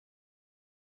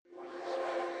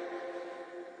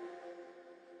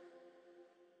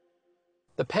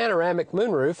The panoramic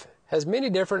moonroof has many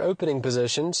different opening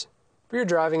positions for your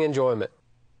driving enjoyment.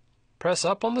 Press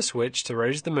up on the switch to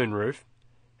raise the moonroof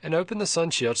and open the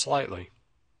sunshield slightly.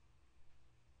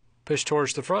 Push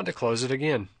towards the front to close it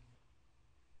again.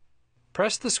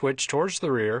 Press the switch towards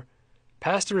the rear,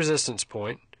 past the resistance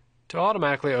point, to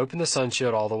automatically open the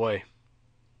sunshield all the way.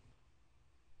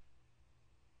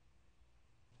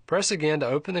 Press again to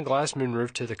open the glass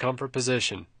moonroof to the comfort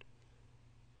position.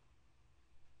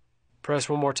 Press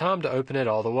one more time to open it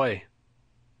all the way.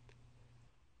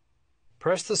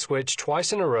 Press the switch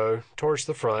twice in a row towards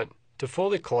the front to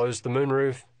fully close the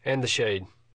moonroof and the shade.